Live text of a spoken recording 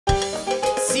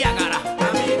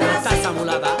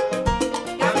mulata.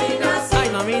 Camina así. Ay,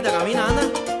 mamita, camina, anda.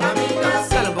 Camina así.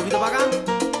 Dale un poquito para acá.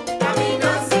 Camina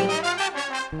así.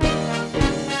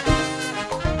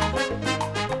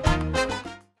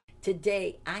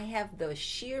 Today, I have the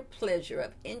sheer pleasure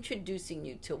of introducing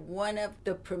you to one of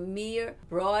the premier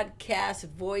broadcast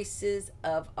voices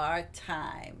of our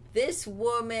time. This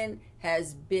woman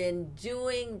has been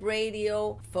doing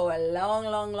radio for a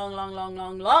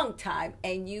long time,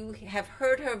 and you have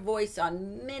heard her voice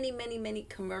on many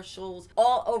commercials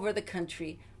all over the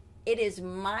country. It is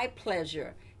my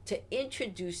pleasure to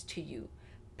introduce to you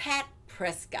Pat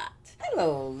Prescott.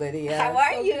 Hello, Lydia. How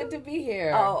are you? Good to be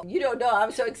here. Oh, you don't know.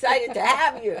 I'm so excited to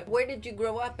have you. Where did you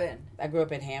grow up in? I grew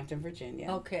up in Hampton, Virginia.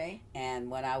 Okay.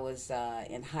 And when I was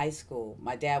in high school,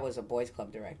 my dad was a boys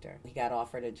club director. He got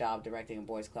offered a job directing a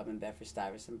boys club in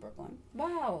Bedford-Stuyvesant, Brooklyn.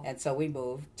 Wow. And so we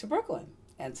moved to Brooklyn.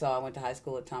 And so I went to high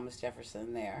school at Thomas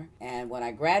Jefferson there. And when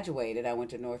I graduated, I went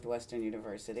to Northwestern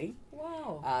University.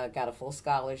 Wow. Got a full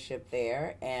scholarship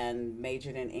there and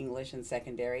majored in English and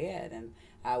secondary ed. And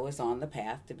I was on the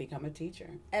path to become a teacher.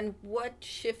 And what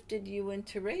shifted you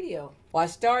into radio? Well, I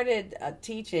started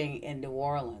teaching in New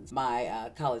Orleans.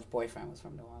 My college boyfriend was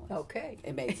from New Orleans. Okay.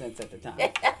 It made sense at the time.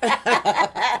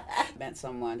 Met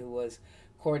someone who was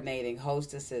coordinating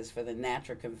hostesses for the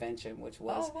NATRA convention, which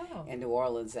was in New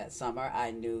Orleans that summer. I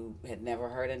had never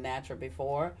heard of NATRA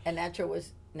before. And NATRA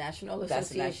was National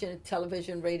Association of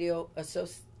Television Radio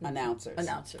Announcers.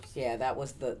 Announcers. Yeah, that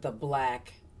was the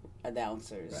black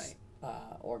announcers. Right.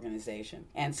 Organization.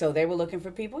 And so they were looking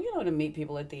for people, to meet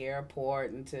people at the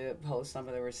airport and to host some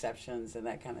of the receptions and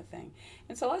that kind of thing.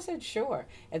 And so I said, sure.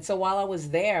 And so while I was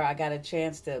there, I got a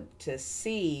chance to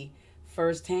see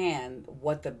firsthand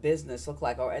what the business looked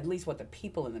like, or at least what the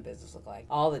people in the business looked like.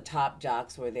 All the top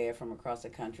jocks were there from across the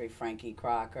country: Frankie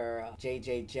Crocker,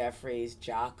 J.J. Jeffries,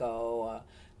 Jocko,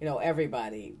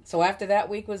 everybody. So after that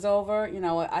week was over,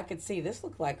 I could see this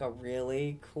looked like a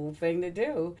really cool thing to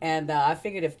do. And I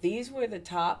figured if these were the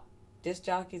top disc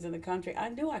jockeys in the country, I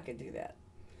knew I could do that.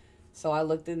 So I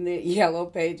looked in the yellow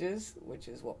pages, which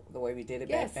is the way we did it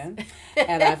back then,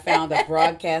 and I found a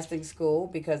broadcasting school,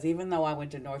 because even though I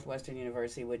went to Northwestern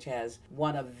University, which has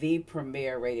one of the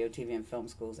premier radio, TV, and film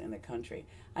schools in the country,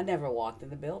 I never walked in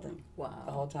the building. Wow.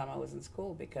 The whole time I was in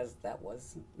school, because that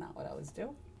was not what I was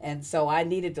doing. And so I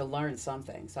needed to learn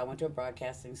something. So I went to a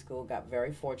broadcasting school, got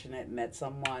very fortunate, met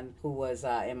someone who was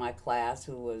in my class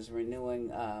who was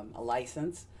renewing a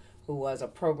license, who was a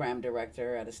program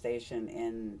director at a station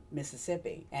in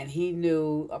Mississippi. And he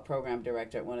knew a program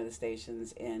director at one of the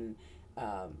stations in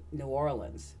New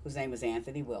Orleans, whose name was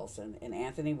Anthony Wilson. And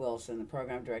Anthony Wilson, the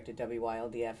program director at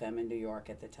WYLD-FM in New York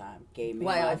at the time, gave me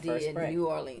my first break. in New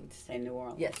Orleans. In New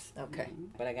Orleans. Yes, okay. Mm-hmm.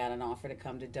 But I got an offer to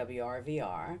come to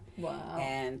WRVR. Wow.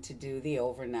 And to do the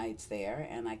overnights there.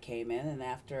 And I came in, and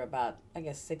after about,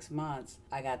 6 months,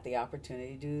 I got the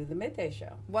opportunity to do the midday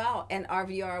show. Wow, and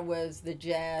RVR was the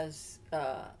jazz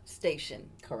station.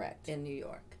 Correct. In New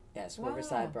York. Yes, wow.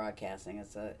 Riverside Broadcasting.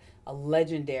 It's a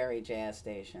legendary jazz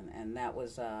station, and that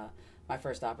was my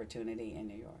first opportunity in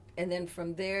New York. And then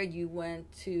from there you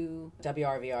went to...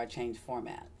 WRVR changed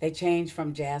format. They changed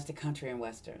from jazz to country and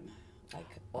western,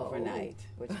 overnight,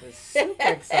 which was super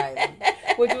exciting,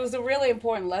 which was a really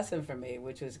important lesson for me,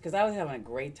 which was because I was having a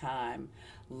great time,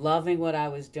 loving what I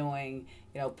was doing,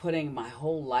 putting my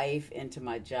whole life into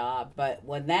my job. But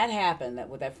when that happened,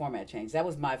 with that format change, that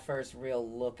was my first real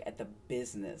look at the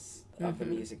business of the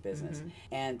music business.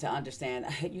 And to understand,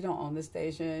 you don't own the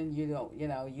station,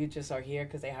 you just are here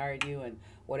because they hired you, and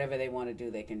whatever they want to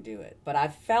do, they can do it. But I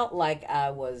felt like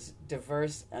I was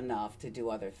diverse enough to do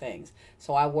other things.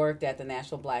 So I worked at the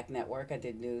National Black Network. I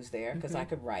did news there because I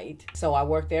could write. So I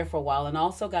worked there for a while, and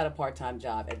also got a part-time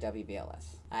job at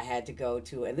WBLS. I had to go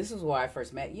to, and this is where I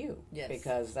first met you. Yes.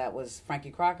 Because that was,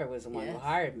 Frankie Crocker was the one who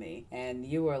hired me. And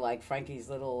you were like Frankie's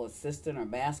little assistant or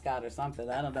mascot or something.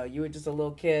 I don't know. You were just a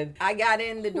little kid. I got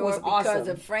in the door because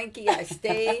of Frankie. I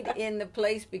stayed in the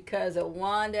place because of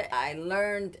Wanda. I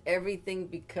learned everything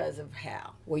because of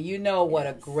Hal. Well, you know what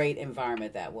a great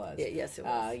environment that was. Yeah, yes, it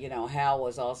was.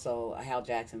 Hal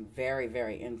Jackson, very,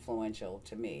 very influential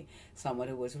to me. Someone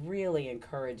who was really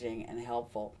encouraging and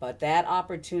helpful. But that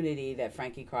opportunity that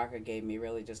Frankie Crocker gave me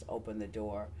really just opened the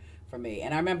door for me.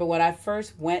 And I remember when I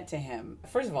first went to him,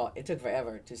 first of all, it took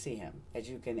forever to see him, as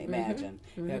you can imagine,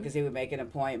 because he would make an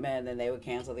appointment and then they would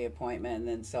cancel the appointment. And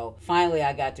then so finally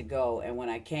I got to go. And when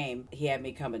I came, he had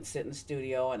me come and sit in the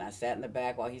studio, and I sat in the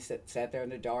back while he sat there in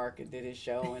the dark and did his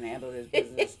show and handled his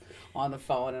business on the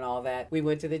phone and all that. We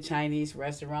went to the Chinese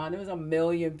restaurant. There was 1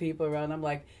 million people around. I'm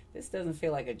like, this doesn't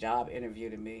feel like a job interview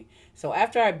to me. So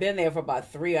after I'd been there for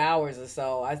about 3 hours or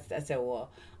so, I said,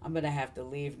 well, I'm going to have to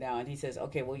leave now. And he says,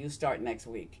 okay, well, you start next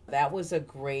week. That was a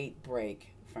great break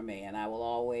for me, and I will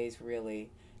always really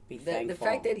be thankful. The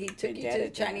fact that he took you to the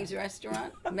Chinese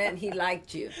restaurant meant he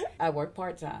liked you. I worked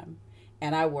part-time.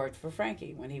 And I worked for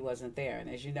Frankie when he wasn't there. And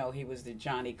as you know, he was the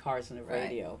Johnny Carson of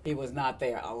radio. He was not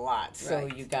there a lot. So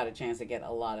you got a chance to get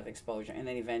a lot of exposure. And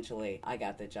then eventually I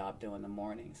got the job doing the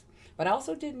mornings. But I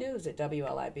also did news at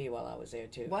WLIB while I was there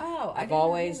too. Wow. I've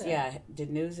always,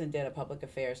 did news and did a public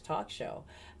affairs talk show.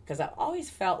 Because I always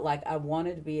felt like I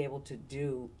wanted to be able to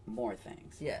do more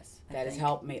things. Yes. That has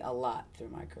helped me a lot through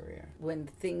my career. When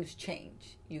things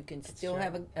change, you can still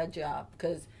have a job.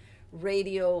 Because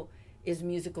radio is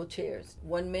musical chairs.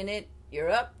 1 minute you're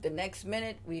up, the next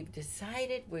minute we've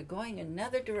decided we're going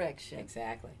another direction.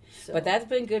 Exactly. So, but that's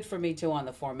been good for me too on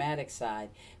the formatic side,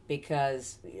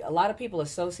 because a lot of people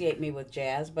associate me with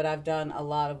jazz, but I've done a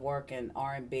lot of work in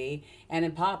R&B and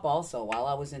in pop also. While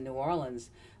I was in New Orleans,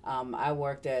 I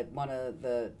worked at one of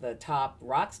the top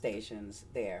rock stations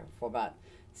there for about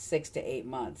 6 to 8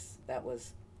 months. That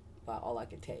was about all I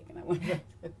could take, and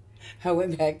I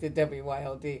went back to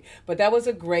WYLD. But that was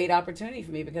a great opportunity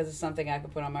for me because it's something I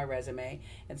could put on my resume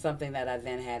and something that I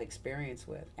then had experience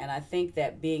with. And I think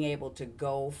that being able to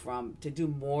go to do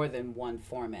more than one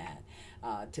format,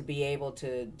 to be able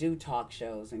to do talk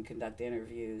shows and conduct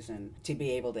interviews, and to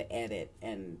be able to edit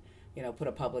and put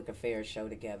a public affairs show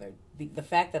together. The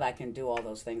fact that I can do all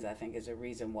those things, I think, is a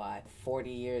reason why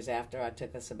 40 years after I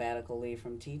took a sabbatical leave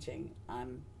from teaching,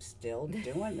 I'm still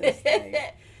doing this thing.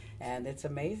 And it's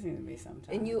amazing to me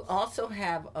sometimes. And you also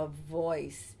have a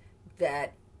voice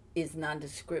that is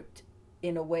nondescript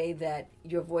in a way that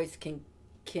your voice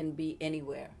can be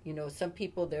anywhere. Some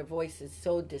people, their voice is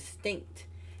so distinct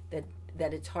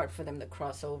that it's hard for them to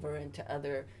cross over into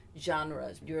other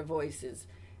genres. Your voice is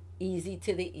easy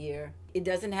to the ear. It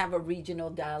doesn't have a regional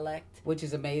dialect. Which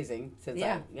is amazing, since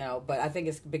but I think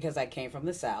it's because I came from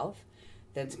the South,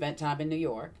 then spent time in New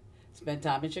York, spent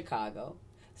time in Chicago,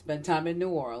 spent time in New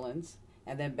Orleans,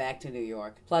 and then back to New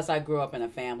York. Plus, I grew up in a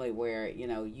family where,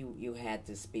 you had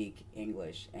to speak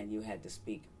English, and you had to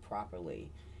speak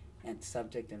properly, and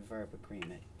subject and verb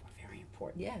agreement were very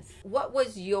important. Yes. What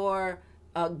was your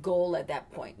goal at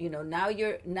that point? Now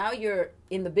you're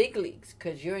in the big leagues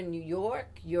because you're in New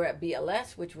York. You're at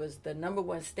BLS, which was the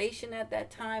 #1 station at that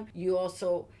time. You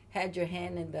also had your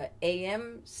hand in the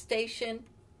AM station.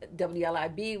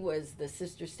 WLIB was the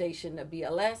sister station of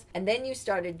BLS, and then you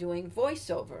started doing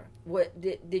voiceover. What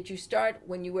did you start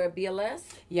when you were at BLS?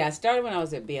 Yeah, I started when I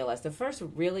was at BLS. The first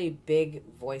really big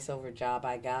voiceover job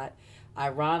I got,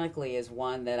 ironically, is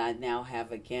one that I now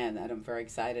have again, and I'm very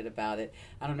excited about it.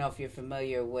 I don't know if you're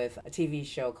familiar with a TV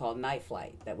show called Night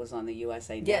Flight that was on the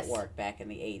USA Network back in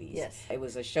the 80s. Yes. It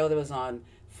was a show that was on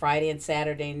Friday and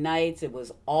Saturday nights. It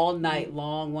was all night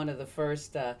long, one of the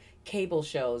first cable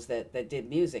shows that did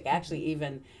music. Actually,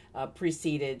 even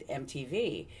preceded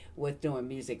MTV with doing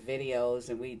music videos,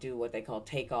 and we do what they call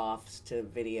takeoffs to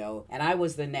video. And I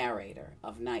was the narrator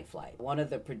of Night Flight. One of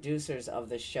the producers of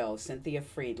the show, Cynthia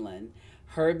Friedland,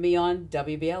 heard me on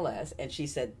WBLS, and she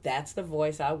said, that's the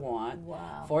voice I want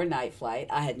for Night Flight.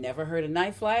 I had never heard of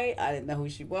Night Flight. I didn't know who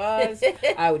she was.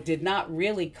 I did not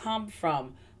really come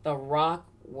from the rock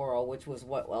world, which was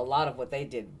what a lot of what they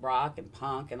did, rock and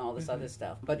punk and all this other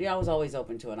stuff. But I was always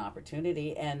open to an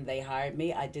opportunity, and they hired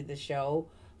me. I did the show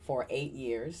for 8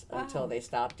 years until they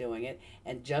stopped doing it.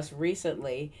 And just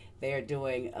recently, they're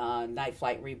doing Night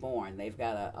Flight Reborn. They've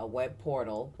got a web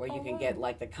portal where you can get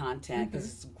like the content, because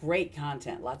it's great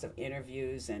content, lots of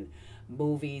interviews and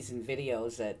movies and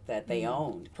videos that they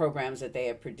owned, programs that they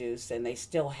have produced, and they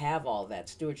still have all that.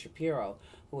 Stuart Shapiro,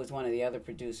 who was one of the other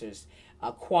producers,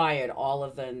 acquired all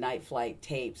of the Night Flight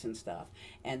tapes and stuff.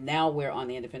 And now we're on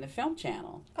the Independent Film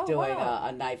Channel doing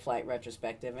a Night Flight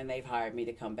retrospective, and they've hired me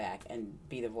to come back and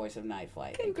be the voice of Night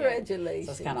Flight. Congratulations. Again.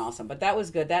 So it's kind of awesome. But that was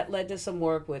good. That led to some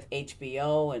work with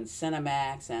HBO and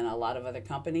Cinemax and a lot of other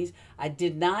companies. I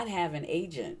did not have an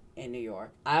agent in New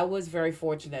York. I was very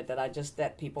fortunate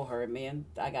that people heard me, and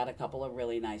I got a couple of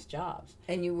really nice jobs.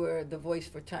 And you were the voice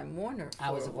for Time Warner. I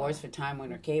was a voice for Time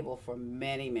Warner Cable for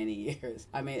many, many years.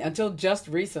 I mean, until just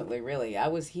recently, really. I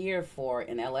was here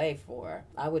in LA for,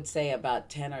 I would say, about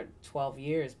 10 or 12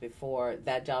 years before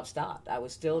that job stopped. I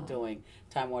was still doing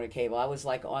Time Warner Cable. I was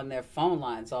like on their phone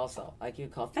lines also. Like you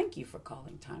call, thank you for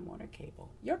calling Time Warner Cable.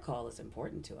 Your call is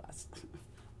important to us.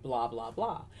 Blah, blah,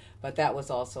 blah. But that was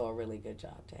also a really good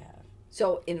job to have.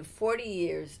 So, in 40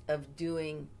 years of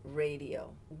doing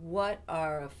radio, what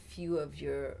are a few of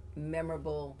your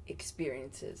memorable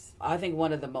experiences? I think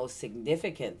one of the most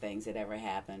significant things that ever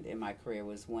happened in my career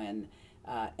was when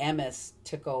MS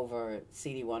took over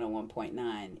CD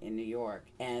 101.9 in New York.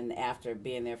 And after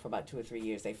being there for about 2 or 3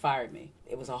 years, they fired me.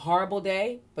 It was a horrible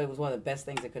day, but it was one of the best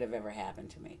things that could have ever happened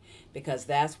to me, because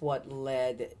that's what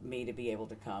led me to be able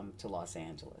to come to Los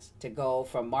Angeles, to go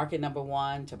from market number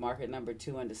 1 to market number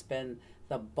 2, and to spend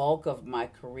the bulk of my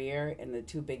career in the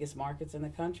 2 biggest markets in the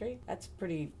country. That's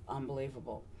pretty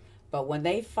unbelievable. But when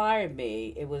they fired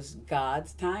me, it was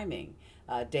God's timing.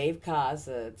 Dave Koz,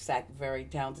 a very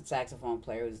talented saxophone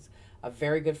player, who's a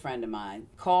very good friend of mine,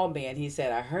 called me and he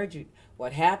said, I heard you,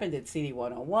 what happened at CD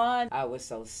 101. I was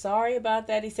so sorry about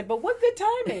that. He said, but what good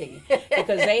timing.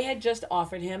 Because they had just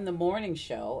offered him the morning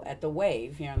show at the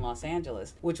Wave here in Los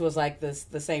Angeles, which was like the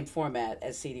same format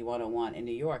as CD 101 in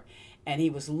New York. And he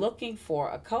was looking for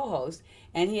a co-host,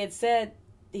 and he had said,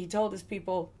 he told his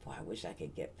people, boy, I wish I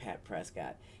could get Pat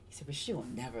Prescott. He said, but she will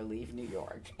never leave New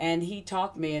York. And he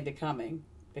talked me into coming,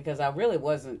 because I really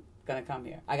wasn't going to come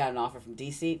here. I got an offer from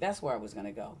D.C. That's where I was going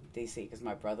to go, D.C., because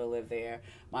my brother lived there.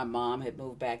 My mom had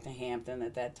moved back to Hampton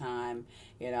at that time.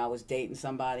 You know, I was dating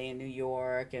somebody in New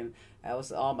York, and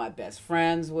all my best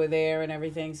friends were there and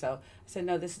everything. So I said,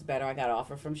 no, this is better. I got an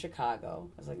offer from Chicago.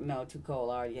 I was like, no, too cold.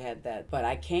 I already had that. But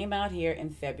I came out here in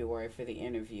February for the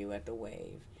interview at the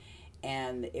Wave,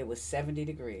 and it was 70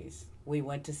 degrees. We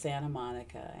went to Santa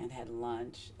Monica and had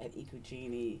lunch at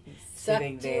Ikujini,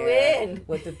 sitting there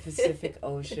with the Pacific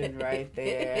Ocean right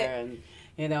there. And,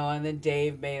 you know, and then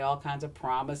Dave made all kinds of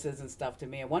promises and stuff to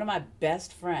me. And one of my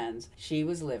best friends, she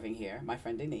was living here, my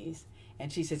friend Denise,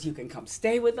 and she says, you can come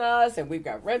stay with us, and we've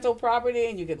got rental property,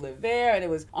 and you could live there. And it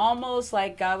was almost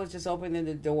like God was just opening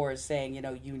the doors saying, you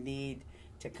know, you need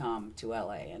to come to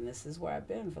LA, and this is where I've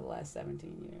been for the last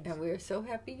 17 years. And we're so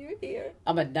happy you're here.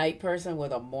 I'm a night person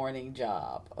with a morning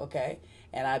job, okay?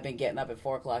 And I've been getting up at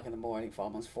 4 o'clock in the morning for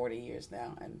almost 40 years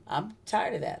now, and I'm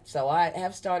tired of that. So I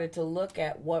have started to look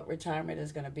at what retirement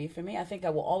is going to be for me. I think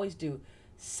I will always do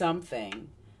something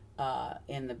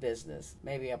in the business,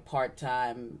 maybe a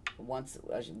part-time, once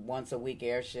a week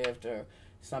air shift, or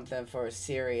something for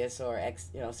Sirius or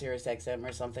Sirius XM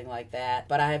or something like that.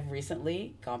 But I have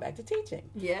recently gone back to teaching.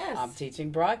 Yes. I'm teaching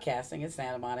broadcasting at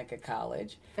Santa Monica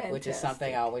College, Fantastic. Which is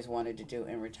something I always wanted to do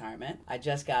in retirement. I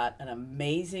just got an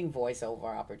amazing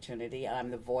voiceover opportunity. I'm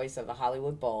the voice of the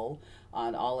Hollywood Bowl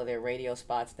on all of their radio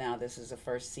spots now. This is the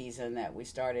first season that we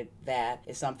started. That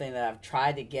is something that I've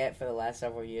tried to get for the last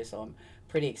several years, so I'm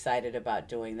pretty excited about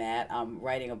doing that. I'm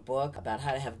writing a book about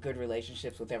how to have good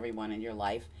relationships with everyone in your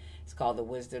life. It's called The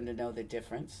Wisdom to Know the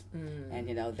Difference. And,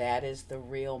 you know, that is the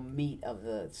real meat of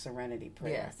the Serenity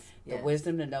Prayer. Yes. The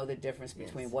wisdom to know the difference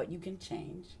between what you can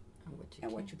change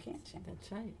and what you can't change.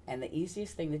 That's right. And the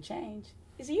easiest thing to change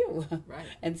is you. Right.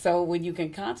 And so when you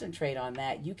can concentrate on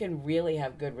that, you can really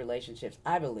have good relationships,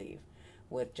 I believe,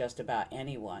 with just about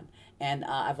anyone. And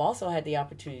I've also had the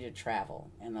opportunity to travel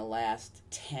in the last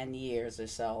 10 years or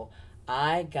so.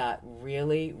 I got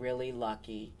really, really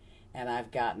lucky, and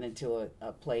I've gotten into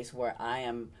a place where I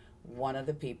am one of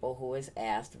the people who is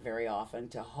asked very often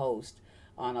to host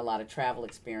on a lot of travel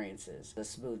experiences. The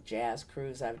Smooth Jazz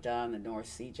Cruise I've done, the North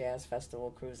Sea Jazz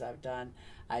Festival Cruise I've done.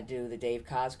 I do the Dave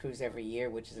Koz Cruise every year,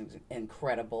 which is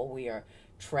incredible. We are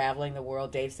traveling the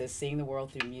world. Dave says, seeing the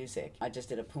world through music. I just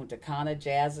did a Punta Cana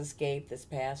Jazz Escape this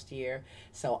past year.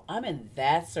 So I'm in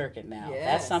that circuit now. Yes.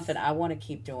 That's something I want to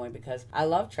keep doing because I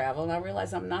love travel, and I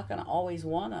realize I'm not going to always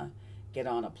want to get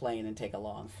on a plane and take a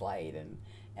long flight and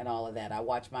all of that. I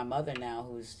watch my mother now,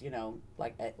 who's, you know,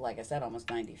 like I said, almost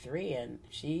 93, and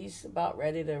she's about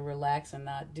ready to relax and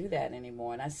not do that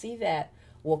anymore. And I see that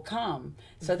will come.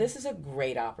 So this is a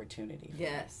great opportunity.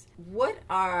 Yes. What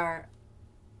are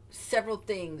several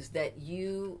things that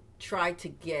you try to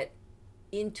get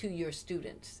into your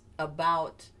students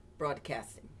about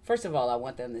broadcasting? First of all, I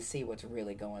want them to see what's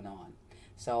really going on.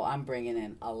 So I'm bringing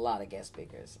in a lot of guest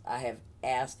speakers. I have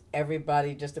asked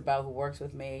everybody just about who works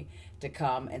with me to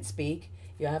come and speak.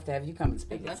 You'll have to have you come and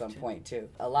speak at some point too.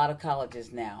 A lot of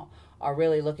colleges now are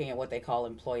really looking at what they call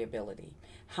employability.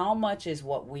 How much is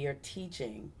what we are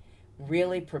teaching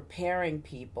really preparing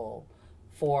people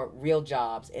for real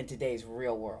jobs in today's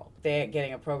real world? They're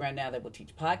getting a program now that will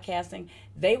teach podcasting.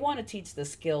 They want to teach the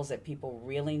skills that people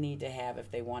really need to have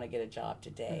if they want to get a job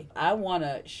today. I want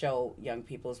to show young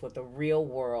people what the real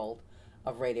world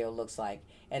of radio looks like.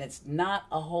 And it's not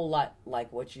a whole lot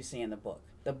like what you see in the book.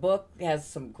 The book has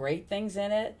some great things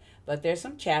in it, but there's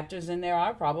some chapters in there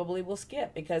I probably will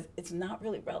skip because it's not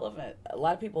really relevant. A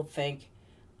lot of people think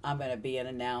I'm going to be an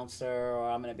announcer or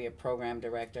I'm going to be a program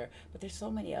director, but there's so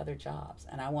many other jobs,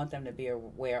 and I want them to be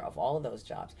aware of all of those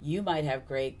jobs. You might have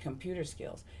great computer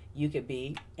skills. You could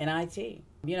be in IT.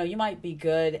 You know, you might be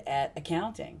good at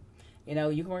accounting. You know,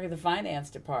 you can work in the finance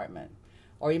department.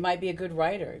 Or you might be a good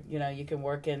writer. You know, you can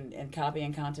work in copy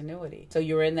and continuity. So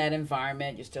you're in that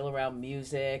environment. You're still around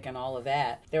music and all of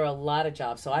that. There are a lot of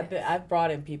jobs. So I've brought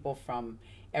in people from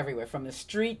everywhere, from the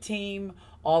street team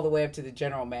all the way up to the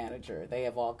general manager. They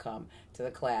have all come to the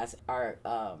class. Our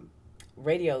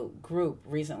radio group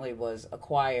recently was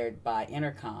acquired by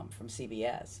Intercom from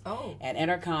CBS. Oh. And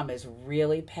Intercom is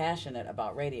really passionate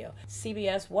about radio.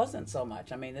 CBS wasn't so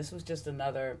much. I mean, this was just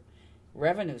another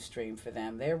revenue stream for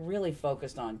them. They're really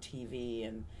focused on TV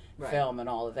and film and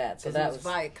all of that. So that was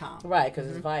Viacom. Right, because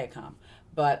it's Viacom.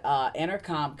 But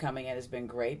Intercom coming in has been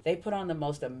great. They put on the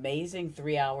most amazing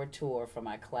 3-hour tour for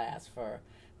my class for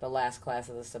the last class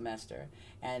of the semester.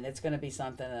 And it's going to be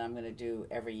something that I'm going to do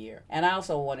every year. And I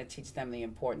also want to teach them the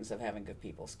importance of having good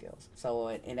people skills. So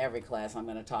in every class, I'm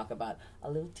going to talk about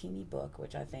a little teeny book,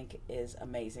 which I think is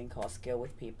amazing, called Skill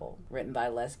with People, written by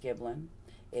Les Giblin.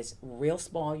 It's real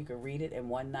small. You can read it in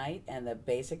one night, and the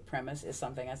basic premise is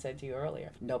something I said to you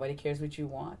earlier. Nobody cares what you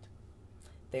want.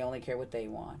 They only care what they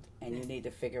want, and you need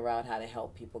to figure out how to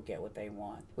help people get what they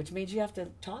want, which means you have to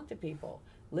talk to people,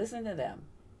 listen to them,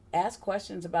 ask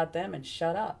questions about them, and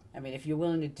shut up. I mean, if you're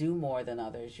willing to do more than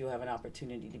others, you have an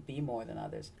opportunity to be more than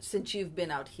others. Since you've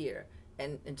been out here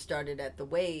and started at the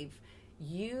Wave,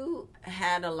 you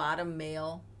had a lot of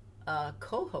male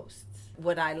co-hosts.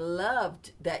 What I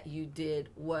loved that you did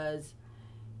was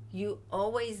you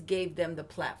always gave them the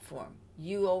platform.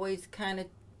 You always kind of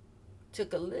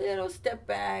took a little step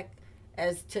back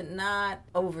as to not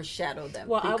overshadow them,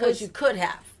 because you could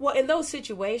have. Well, in those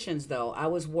situations, though, I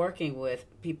was working with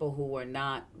people who were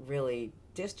not really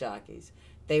disc jockeys.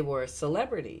 They were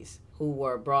celebrities who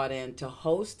were brought in to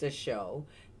host a show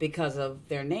because of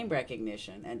their name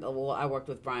recognition. And I worked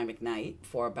with Brian McKnight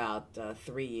for about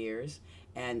 3 years,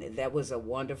 and that was a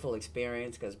wonderful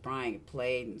experience because Brian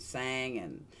played and sang,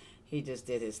 and he just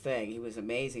did his thing. He was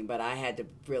amazing, but I had to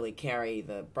really carry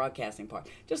the broadcasting part.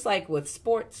 Just like with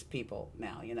sports people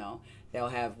now, you know, they'll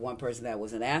have one person that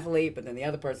was an athlete, but then the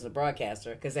other person's a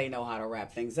broadcaster because they know how to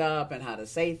wrap things up and how to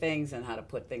say things and how to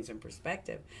put things in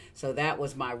perspective. So that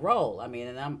was my role. I mean,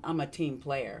 and I'm a team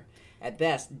player at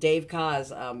best. Dave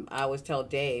Kaz, I always tell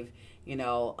Dave, you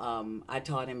know, I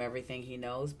taught him everything he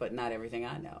knows, but not everything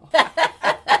I know.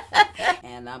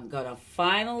 And I'm going to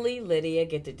finally, Lydia,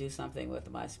 get to do something with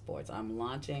my sports. I'm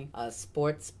launching a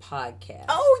sports podcast.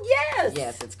 Oh, yes.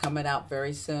 Yes, it's coming out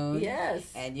very soon. Yes.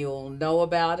 And you'll know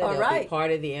about it. All It'll right. be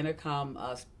part of the Intercom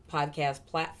podcast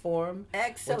platform.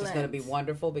 Excellent. Which is going to be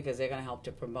wonderful because they're going to help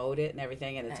to promote it and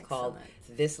everything. And it's called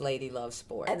This Lady Loves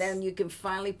Sports. And then you can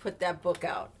finally put that book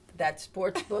out, that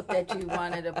sports book that you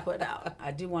wanted to put out.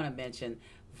 I do want to mention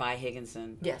Vi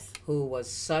Higginson, yes, who was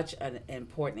such an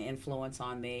important influence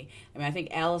on me. I mean, I think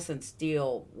Allison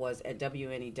Steele was at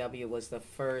WNEW was the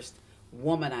first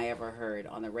woman I ever heard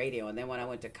on the radio. And then when I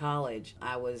went to college,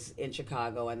 I was in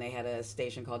Chicago, and they had a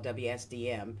station called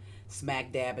WSDM,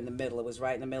 smack dab in the middle. It was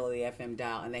right in the middle of the FM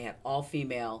dial, and they had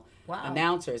all-female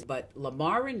announcers. But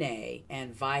Lamar Renee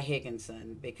and Vi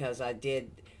Higginson, because I did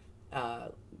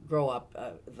grow up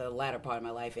the latter part of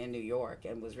my life in New York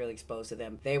and was really exposed to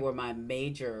them. They were my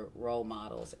major role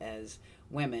models as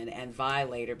women, and Vi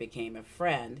later became a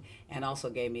friend and also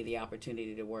gave me the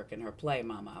opportunity to work in her play,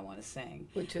 Mama, I Want to Sing.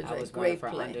 Which was I was great one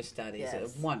of her play. understudies.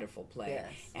 Yes. A wonderful play.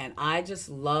 Yes. And I just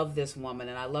love this woman,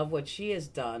 and I love what she has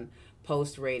done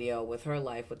post-radio with her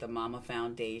life with the Mama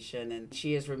Foundation, and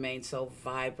she has remained so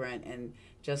vibrant and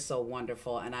just so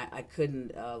wonderful, and I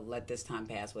couldn't let this time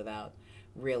pass without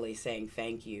really saying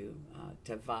thank you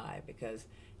to Vi, because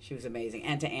she was amazing.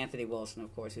 And to Anthony Wilson,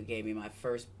 of course, who gave me my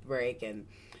first break and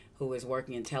who is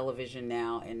working in television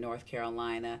now in North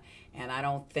Carolina. And I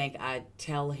don't think I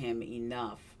tell him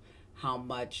enough how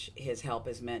much his help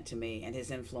has meant to me and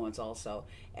his influence also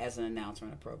as an announcer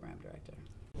and a program director.